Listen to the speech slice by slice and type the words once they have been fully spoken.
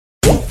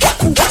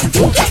Você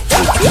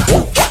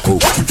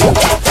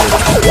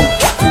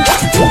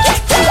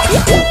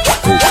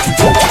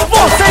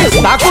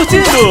está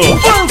curtindo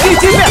Funk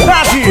de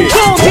Verdade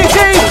com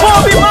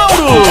DjBob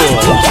Mauro.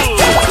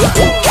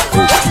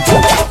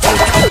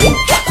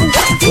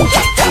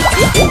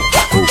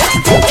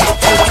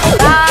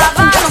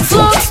 Tava no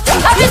fluxo,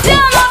 a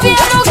vizinha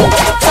novinha no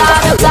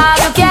Crau.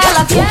 Sabe o que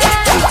ela quer,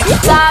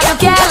 sabe o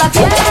que ela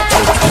quer.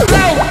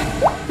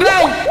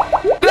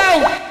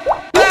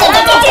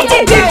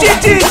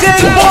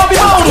 DjBob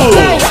Mauro.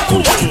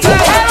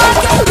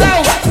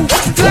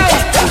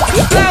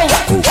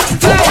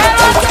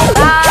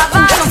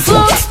 Tava no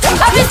fluxo,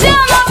 a vizinha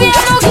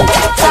novinha no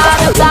Crau.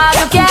 Sabe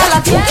o que ela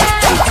quer.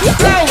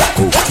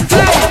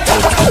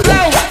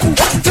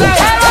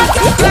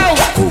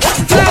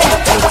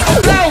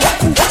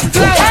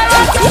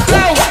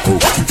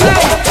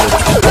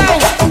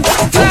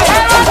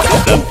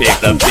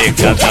 Na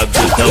pegada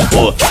do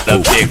tambor, na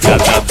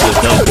pegada do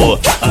tambor,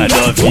 a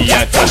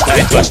novinha gosta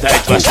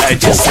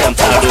de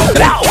sentar no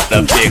grau.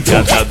 Na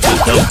pegada do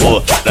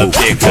tambor, na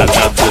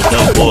pegada do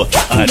tambor,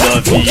 a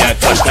novinha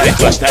gosta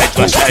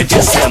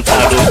de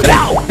sentar no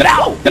grau.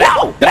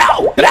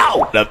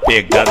 Na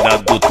pegada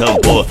do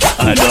tambor,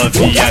 a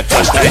novinha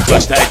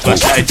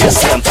gosta de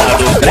sentar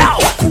no grau.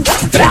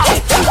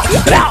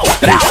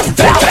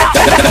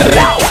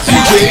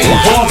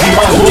 DjBob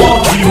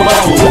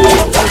Mauro.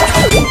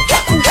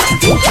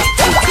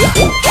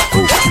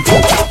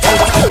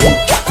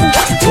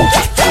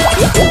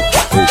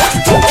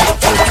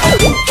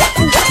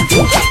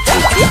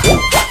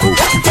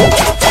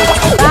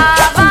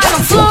 Tava no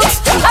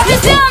fluxo, a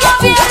vizinha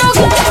novinha no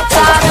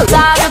Crau.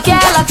 Sabe o que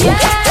ela quer,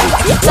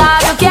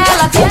 sabe o que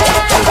ela quer.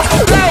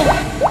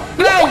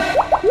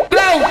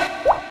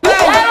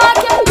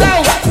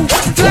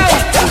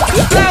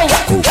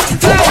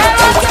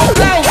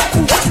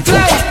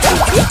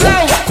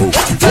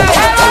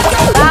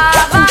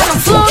 Tava no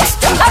fluxo,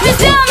 a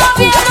vizinha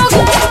novinha no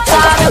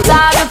Crau.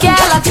 Sabe o que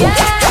ela quer.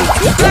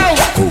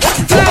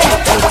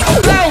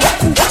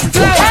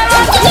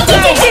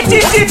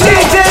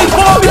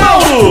 DjBob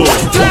Mauro.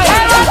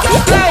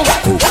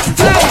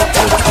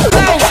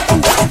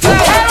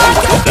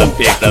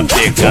 Na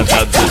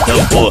pegada do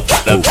tambor,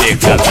 na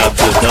pegada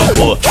do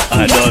tambor, a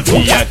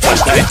novinha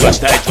gosta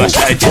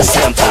de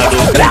sentar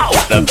no grau.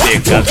 Na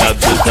pegada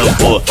do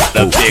tambor,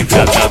 na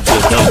pegada do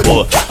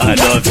tambor, a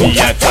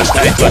novinha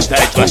gosta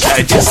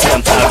de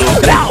sentar no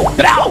grau.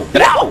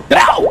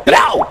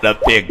 Na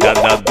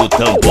pegada do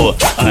tambor,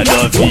 a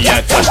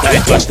novinha gosta de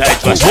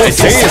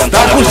Você sentar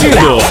está no curtindo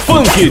grau.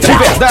 Funk de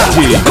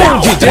Verdade com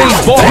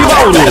DjBob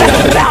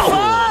Mauro.